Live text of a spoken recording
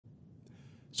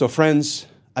So friends,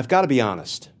 I've got to be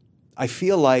honest. I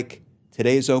feel like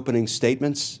today's opening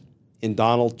statements in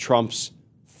Donald Trump's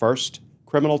first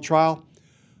criminal trial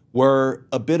were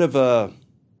a bit of a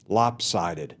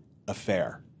lopsided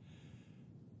affair,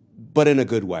 but in a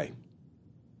good way.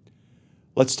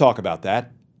 Let's talk about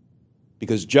that,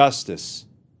 because justice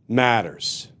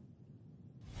matters.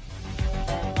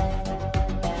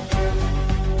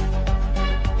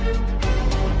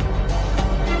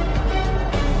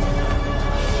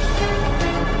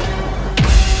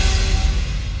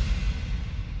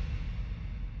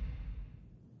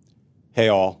 Hey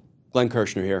all, Glenn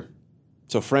Kirshner here.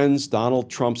 So friends, Donald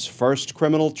Trump's first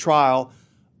criminal trial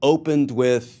opened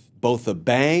with both a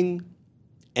bang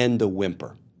and a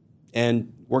whimper.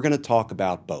 And we're going to talk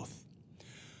about both.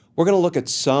 We're going to look at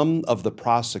some of the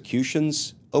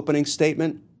prosecution's opening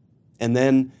statement, and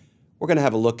then we're going to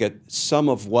have a look at some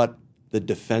of what the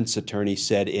defense attorney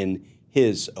said in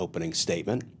his opening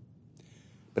statement.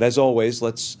 But as always,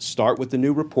 let's start with the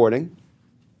new reporting.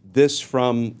 This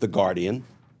from The Guardian.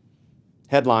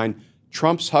 Headline,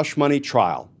 Trump's hush money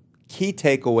trial, key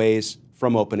takeaways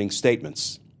from opening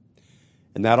statements.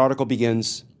 And that article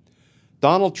begins,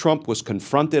 Donald Trump was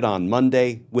confronted on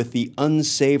Monday with the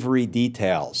unsavory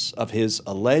details of his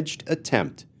alleged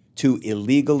attempt to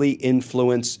illegally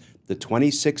influence the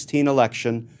 2016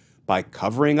 election by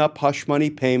covering up hush money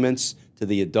payments to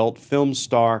the adult film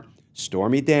star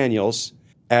Stormy Daniels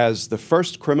as the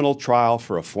first criminal trial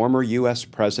for a former U.S.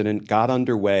 president got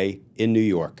underway in New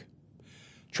York.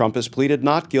 Trump has pleaded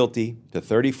not guilty to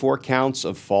 34 counts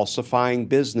of falsifying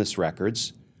business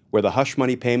records, where the hush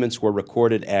money payments were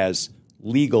recorded as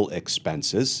legal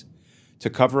expenses, to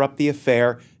cover up the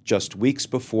affair just weeks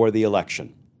before the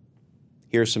election.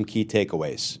 Here are some key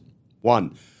takeaways.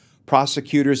 1.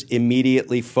 Prosecutors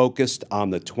immediately focused on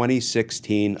the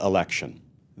 2016 election.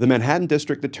 The Manhattan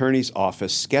District Attorney's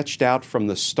Office sketched out from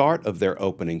the start of their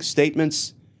opening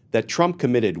statements that Trump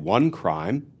committed one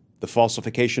crime, the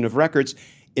falsification of records,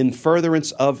 in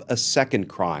furtherance of a second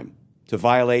crime, to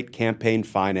violate campaign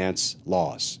finance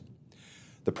laws.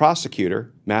 The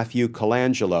prosecutor, Matthew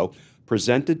Colangelo,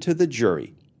 presented to the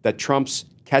jury that Trump's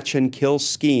catch-and-kill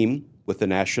scheme with the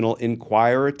National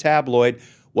Enquirer tabloid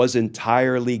was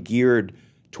entirely geared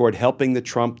toward helping the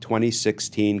Trump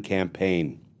 2016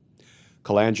 campaign.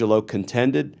 Colangelo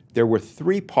contended there were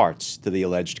three parts to the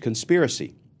alleged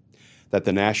conspiracy: that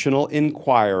the National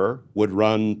Enquirer would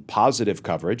run positive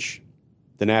coverage,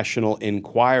 the National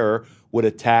Enquirer would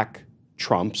attack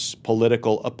Trump's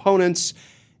political opponents,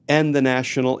 and the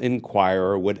National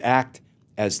Enquirer would act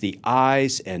as the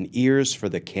eyes and ears for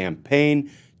the campaign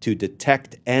to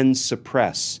detect and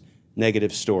suppress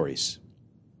negative stories.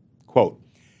 Quote,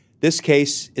 this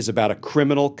case is about a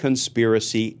criminal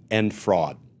conspiracy and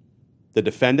fraud. The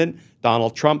defendant,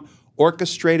 Donald Trump,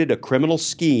 orchestrated a criminal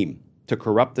scheme to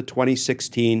corrupt the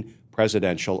 2016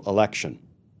 presidential election.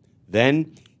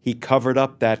 Then he covered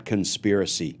up that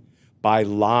conspiracy by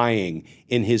lying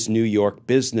in his New York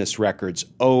business records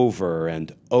over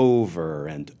and over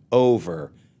and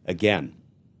over again,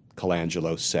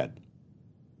 Colangelo said.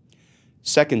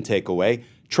 Second takeaway,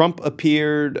 Trump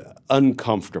appeared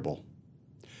uncomfortable.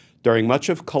 During much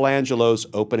of Colangelo's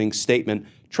opening statement,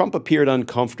 Trump appeared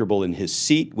uncomfortable in his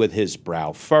seat with his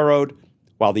brow furrowed,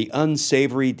 while the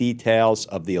unsavory details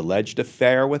of the alleged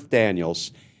affair with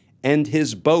Daniels and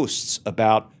his boasts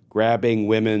about grabbing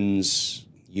women's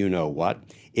you-know-what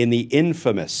in the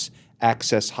infamous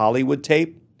Access Hollywood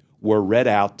tape were read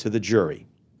out to the jury.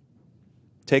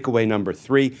 Takeaway number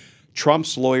 3,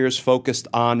 Trump's lawyers focused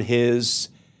on his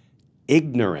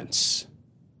ignorance.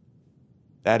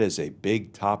 That is a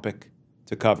big topic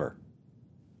to cover.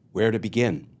 Where to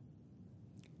begin?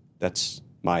 That's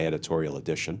my editorial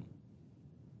addition.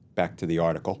 Back to the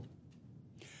article.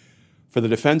 For the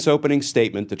defense opening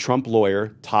statement, the Trump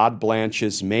lawyer, Todd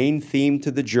Blanche's main theme to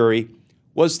the jury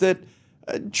was that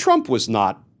Trump was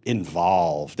not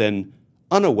involved and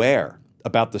unaware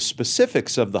about the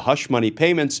specifics of the hush money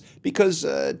payments because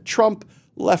Trump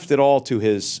left it all to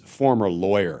his former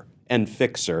lawyer and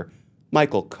fixer,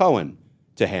 Michael Cohen,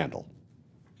 to handle.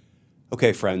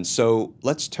 Okay, friends, so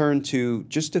let's turn to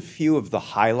just a few of the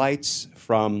highlights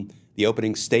from the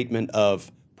opening statement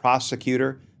of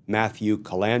prosecutor Matthew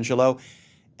Colangelo,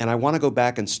 and I want to go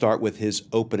back and start with his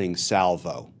opening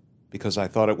salvo because I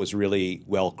thought it was really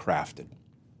well crafted.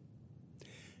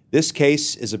 This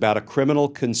case is about a criminal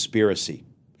conspiracy.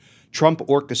 Trump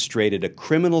orchestrated a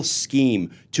criminal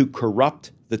scheme to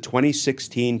corrupt the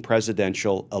 2016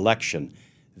 presidential election.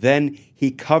 Then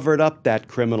he covered up that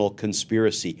criminal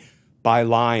conspiracy by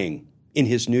lying in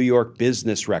his New York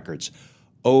business records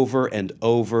over and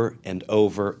over and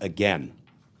over again.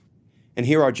 And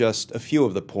here are just a few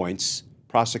of the points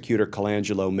Prosecutor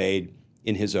Colangelo made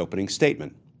in his opening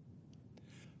statement.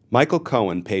 Michael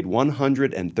Cohen paid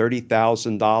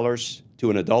 $130,000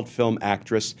 to an adult film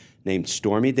actress named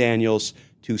Stormy Daniels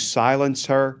to silence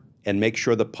her and make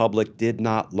sure the public did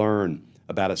not learn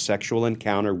about a sexual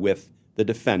encounter with the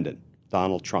defendant,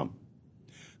 Donald Trump.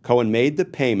 Cohen made the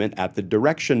payment at the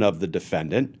direction of the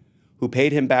defendant, who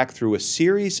paid him back through a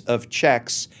series of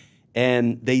checks,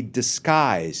 and they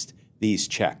disguised these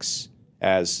checks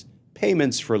as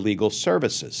payments for legal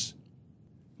services.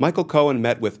 Michael Cohen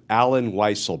met with Alan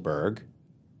Weisselberg,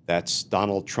 that's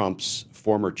Donald Trump's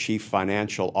former chief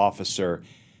financial officer,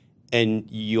 and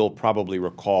you'll probably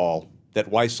recall that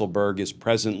Weisselberg is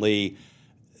presently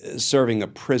serving a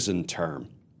prison term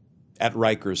at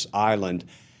Rikers Island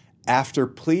after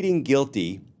pleading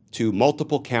guilty to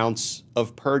multiple counts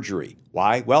of perjury.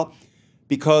 Why? Well,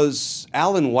 because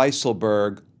Alan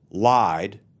Weisselberg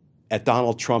lied at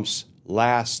Donald Trump's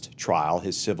last trial,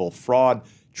 his civil fraud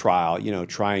trial,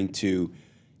 trying to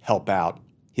help out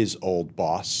his old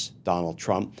boss, Donald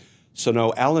Trump. So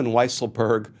no, Alan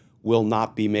Weisselberg will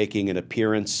not be making an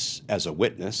appearance as a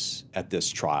witness at this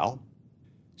trial.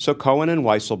 So Cohen and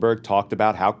Weisselberg talked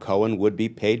about how Cohen would be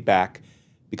paid back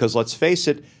because, let's face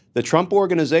it, the Trump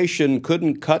organization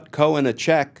couldn't cut Cohen a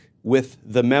check with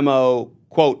the memo,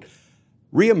 quote,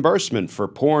 reimbursement for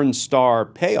porn star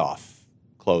payoff,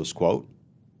 close quote.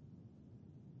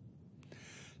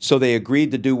 So they agreed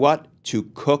to do what? To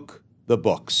cook the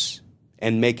books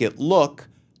and make it look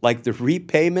like the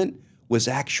repayment was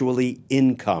actually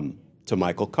income to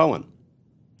Michael Cohen.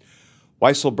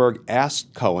 Weisselberg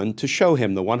asked Cohen to show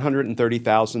him the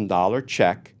 $130,000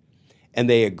 check, and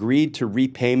they agreed to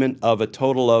repayment of a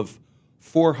total of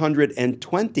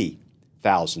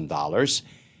 $420,000,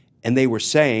 and they were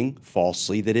saying,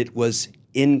 falsely, that it was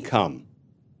income.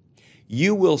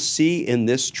 You will see in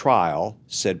this trial,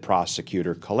 said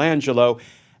Prosecutor Colangelo,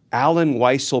 Alan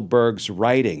Weisselberg's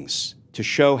writings to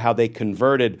show how they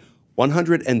converted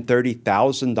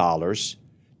 $130,000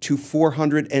 to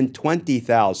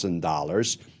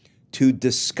 $420,000 to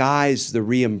disguise the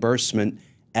reimbursement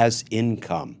as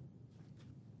income.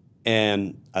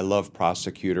 And I love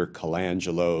Prosecutor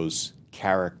Colangelo's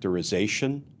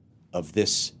characterization of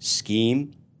this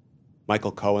scheme.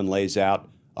 Michael Cohen lays out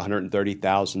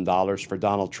 $130,000 for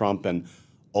Donald Trump, and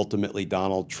ultimately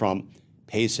Donald Trump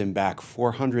pays him back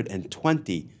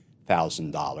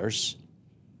 $420,000.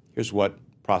 Here's what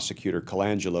Prosecutor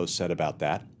Colangelo said about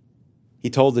that. He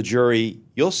told the jury,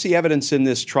 "You'll see evidence in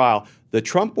this trial. The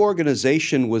Trump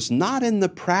organization was not in the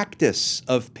practice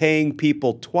of paying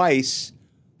people twice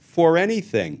for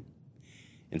anything.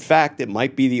 In fact, it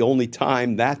might be the only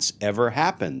time that's ever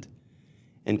happened."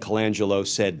 And Colangelo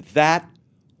said that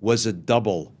was a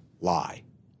double lie.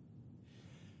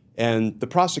 And the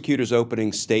prosecutor's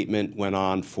opening statement went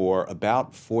on for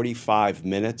about 45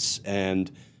 minutes,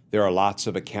 and there are lots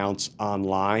of accounts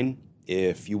online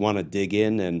if you want to dig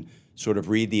in and sort of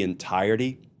read the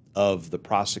entirety of the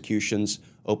prosecution's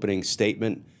opening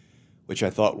statement, which I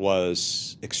thought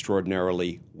was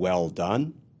extraordinarily well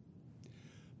done.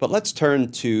 But let's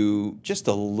turn to just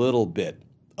a little bit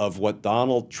of what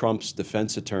Donald Trump's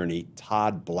defense attorney,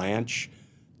 Todd Blanche,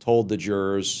 told the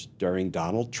jurors during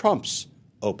Donald Trump's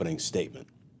opening statement.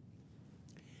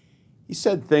 He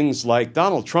said things like,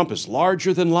 "Donald Trump is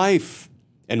larger than life,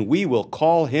 and we will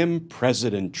call him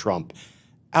President Trump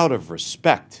out of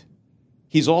respect.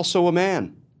 He's also a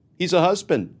man. He's a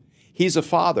husband. He's a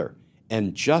father.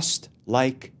 And just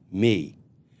like me."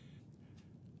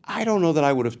 I don't know that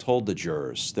I would have told the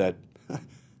jurors that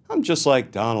I'm just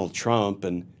like Donald Trump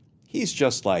and he's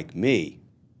just like me.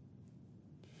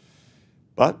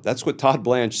 But that's what Todd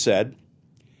Blanche said.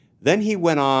 Then he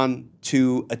went on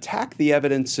to attack the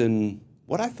evidence in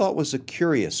what I thought was a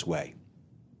curious way.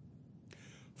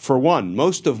 For one,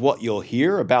 most of what you'll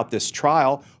hear about this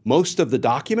trial, most of the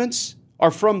documents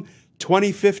are from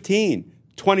 2015,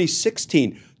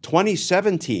 2016,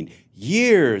 2017,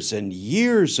 years and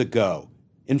years ago.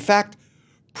 In fact,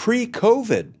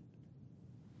 pre-COVID.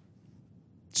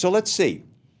 So let's see.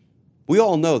 We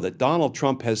all know that Donald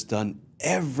Trump has done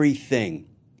everything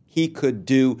he could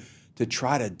do to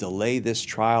try to delay this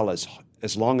trial as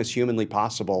long as humanly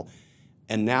possible.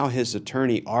 And now his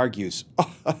attorney argues,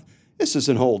 "Oh, this is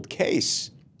an old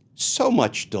case. So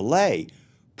much delay.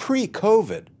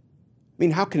 Pre-COVID. I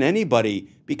mean, how can anybody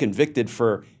be convicted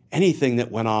for anything that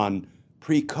went on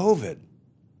pre-COVID?"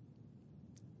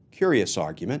 Curious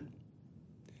argument.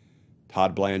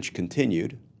 Todd Blanche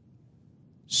continued,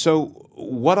 "So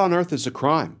what on earth is a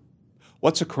crime?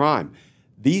 What's a crime?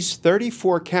 These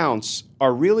 34 counts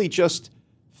are really just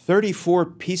 34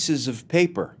 pieces of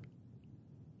paper.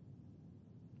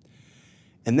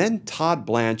 And then Todd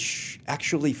Blanche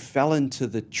actually fell into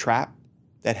the trap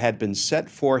that had been set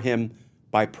for him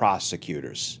by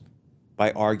prosecutors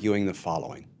by arguing the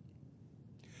following.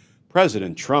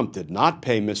 President Trump did not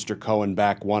pay Mr. Cohen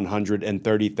back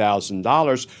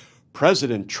 $130,000.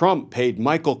 President Trump paid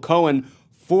Michael Cohen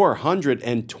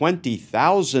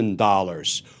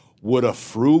 $420,000. Would a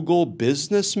frugal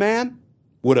businessman,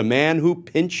 would a man who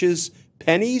pinches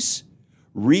pennies,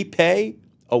 repay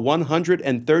a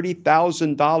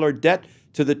 $130,000 debt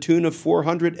to the tune of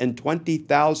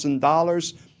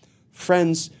 $420,000?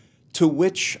 Friends, to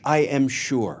which I am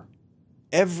sure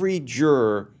every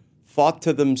juror thought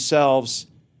to themselves,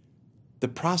 the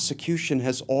prosecution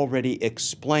has already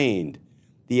explained.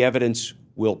 The evidence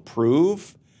will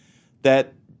prove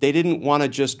that they didn't want to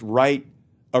just write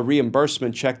a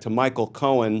reimbursement check to Michael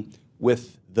Cohen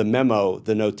with the memo,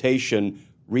 the notation,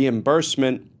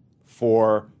 reimbursement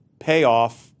for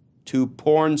payoff to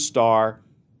porn star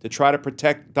to try to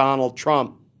protect Donald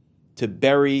Trump, to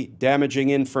bury damaging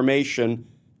information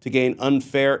to gain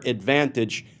unfair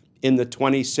advantage in the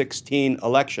 2016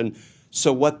 election.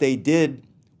 So what they did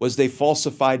was they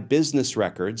falsified business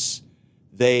records.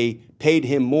 They paid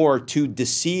him more to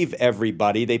deceive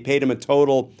everybody. They paid him a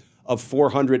total of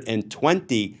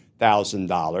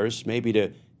 $420,000, maybe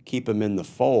to keep him in the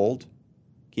fold,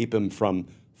 keep him from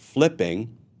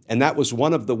flipping. And that was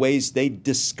one of the ways they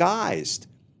disguised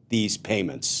these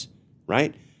payments,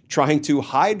 right? Trying to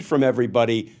hide from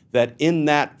everybody that in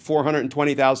that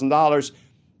 $420,000,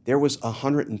 there was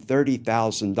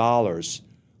 $130,000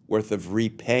 worth of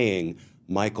repaying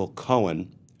Michael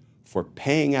Cohen for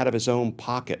paying out of his own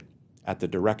pocket at the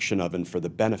direction of and for the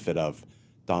benefit of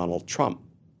Donald Trump.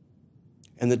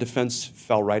 And the defense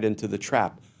fell right into the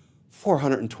trap.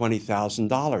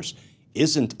 $420,000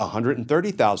 isn't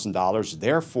 $130,000.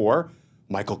 Therefore,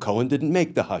 Michael Cohen didn't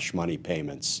make the hush money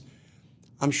payments.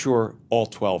 I'm sure all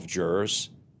 12 jurors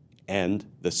and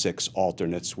the 6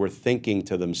 alternates were thinking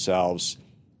to themselves,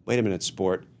 wait a minute,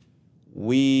 sport,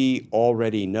 we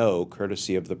already know,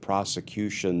 courtesy of the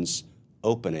prosecution's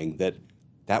opening, that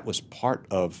that was part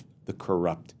of the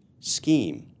corrupt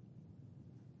scheme.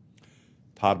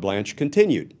 Todd Blanche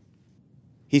continued.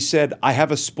 He said, I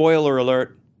have a spoiler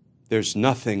alert. There's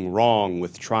nothing wrong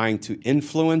with trying to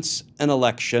influence an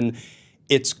election.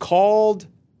 It's called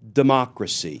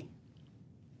democracy.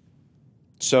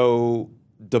 So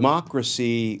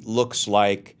democracy looks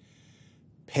like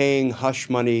paying hush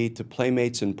money to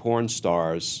playmates and porn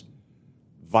stars,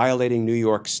 violating New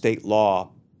York state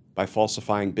law by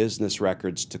falsifying business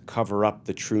records to cover up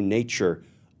the true nature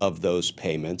of those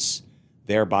payments,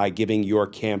 thereby giving your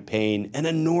campaign an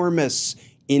enormous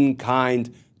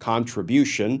in-kind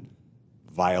contribution,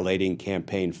 violating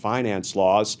campaign finance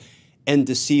laws, and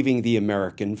deceiving the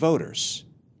American voters,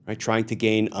 right? Trying to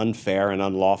gain unfair and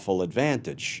unlawful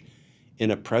advantage.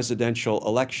 In a presidential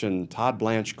election, Todd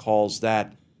Blanche calls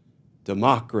that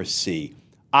democracy.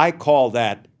 I call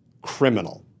that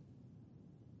criminal.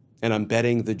 And I'm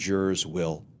betting the jurors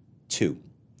will too.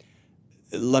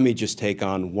 Let me just take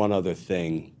on one other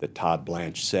thing that Todd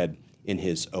Blanche said in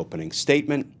his opening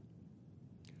statement.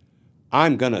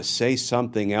 I'm going to say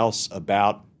something else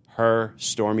about her,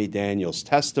 Stormy Daniels'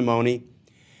 testimony,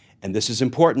 and this is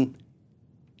important.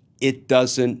 It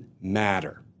doesn't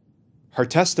matter. Her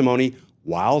testimony,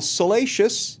 while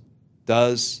salacious,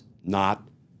 does not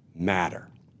matter.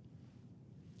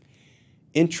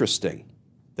 Interesting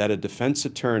that a defense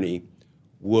attorney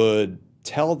would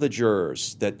tell the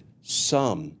jurors that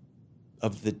some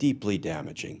of the deeply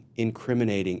damaging,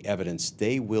 incriminating evidence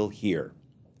they will hear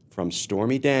from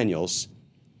Stormy Daniels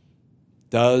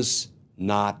does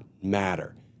not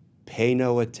matter. Pay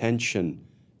no attention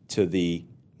to the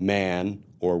man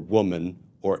or woman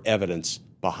or evidence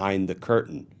behind the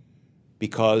curtain,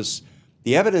 because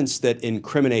the evidence that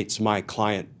incriminates my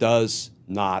client does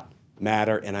not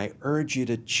matter, and I urge you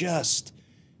to just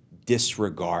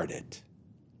disregard it.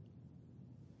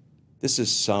 This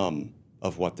is some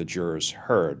of what the jurors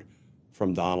heard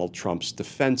from Donald Trump's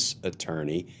defense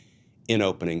attorney in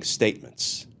opening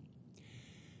statements.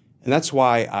 And that's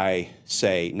why I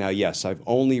say, now, yes, I've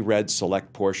only read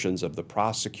select portions of the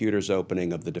prosecutor's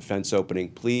opening, of the defense opening.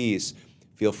 Please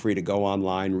feel free to go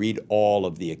online, read all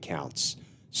of the accounts,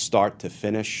 start to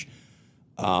finish.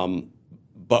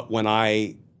 But when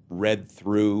I read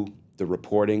through the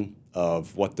reporting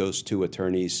of what those two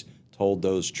attorneys told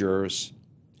those jurors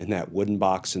in that wooden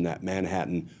box in that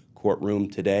Manhattan courtroom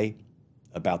today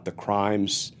about the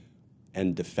crimes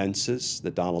and defenses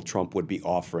that Donald Trump would be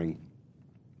offering,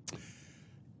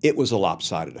 it was a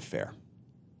lopsided affair.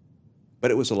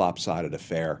 But it was a lopsided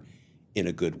affair in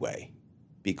a good way,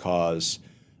 because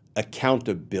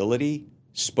accountability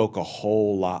spoke a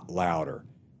whole lot louder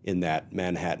in that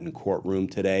Manhattan courtroom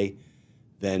today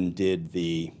than did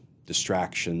the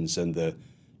distractions and the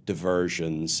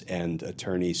diversions and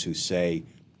attorneys who say,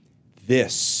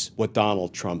 this, what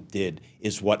Donald Trump did,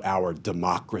 is what our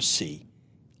democracy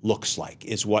looks like,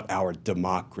 is what our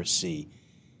democracy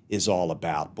is all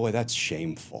about. Boy, that's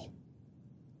shameful.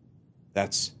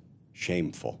 That's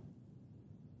shameful.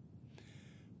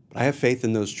 But I have faith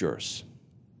in those jurors,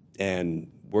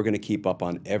 and we're going to keep up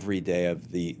on every day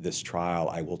of this trial.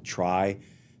 I will try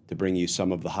to bring you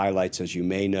some of the highlights. As you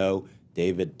may know,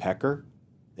 David Pecker,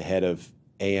 the head of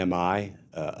AMI,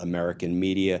 American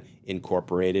Media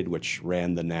Incorporated, which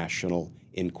ran the National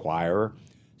Enquirer,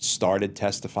 started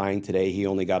testifying today. He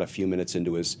only got a few minutes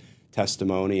into his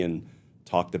testimony and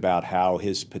talked about how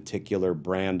his particular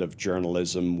brand of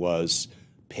journalism was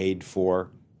paid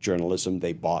for journalism.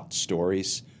 They bought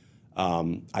stories.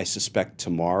 I suspect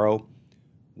tomorrow,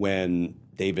 when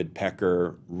David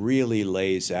Pecker really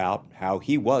lays out how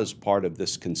he was part of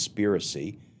this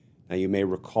conspiracy. Now, you may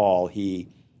recall he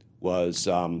was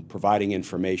providing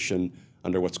information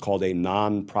under what's called a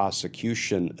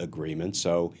non-prosecution agreement,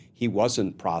 so he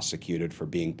wasn't prosecuted for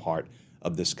being part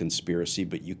of this conspiracy,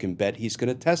 but you can bet he's going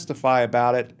to testify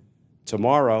about it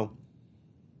tomorrow.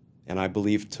 And I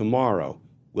believe tomorrow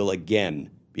will again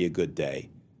be a good day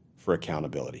for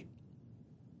accountability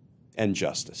and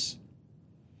justice.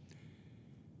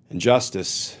 And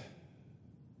justice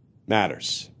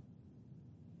matters.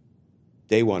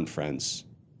 Day one, friends.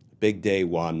 Big day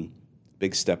one,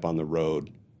 big step on the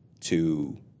road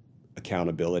to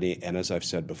accountability. And as I've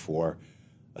said before,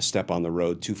 a step on the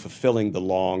road to fulfilling the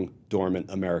long dormant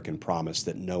American promise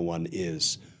that no one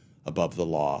is above the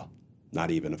law,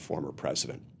 not even a former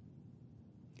president.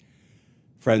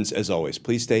 Friends, as always,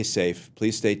 please stay safe,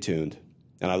 please stay tuned,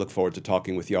 and I look forward to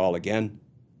talking with you all again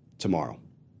tomorrow.